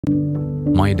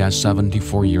My dad's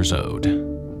 74 years old,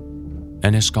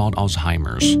 and he's got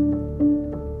Alzheimer's.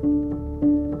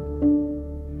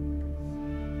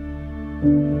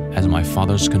 As my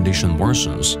father's condition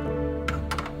worsens,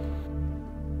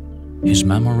 his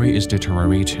memory is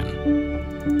deteriorating.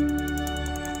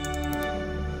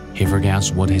 He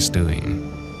forgets what he's doing,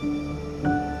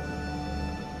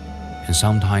 and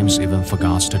sometimes even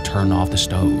forgets to turn off the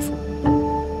stove.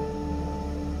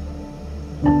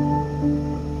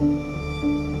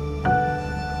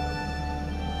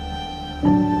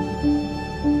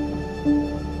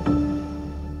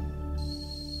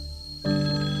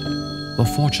 But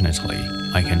fortunately,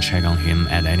 I can check on him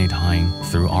at any time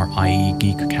through our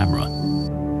ieGeek camera.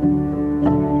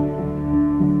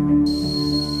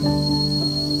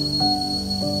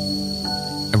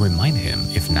 And remind him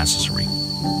if necessary.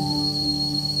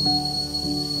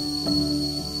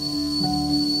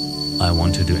 I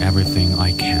want to do everything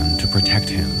I can to protect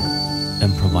him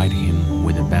and provide him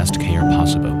with the best care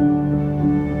possible.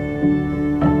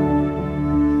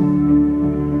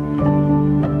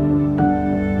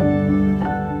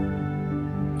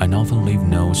 I often leave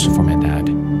notes for my dad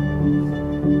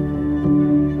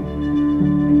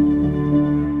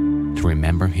to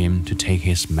remember him to take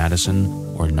his medicine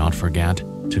or not forget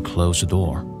to close the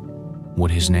door,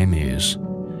 what his name is,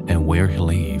 and where he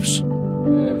lives. I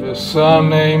have a son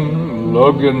named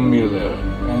Logan Miller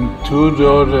and two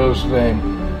daughters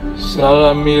named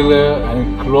Sarah Miller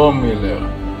and Chloe Miller.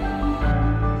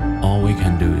 All we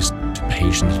can do is to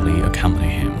patiently accompany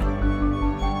him.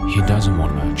 He doesn't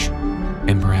want much,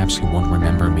 and perhaps he won't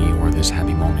remember me or these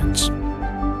happy moments.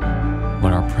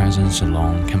 But our presence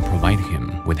alone can provide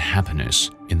him with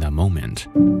happiness in that moment,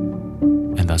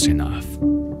 and that's enough.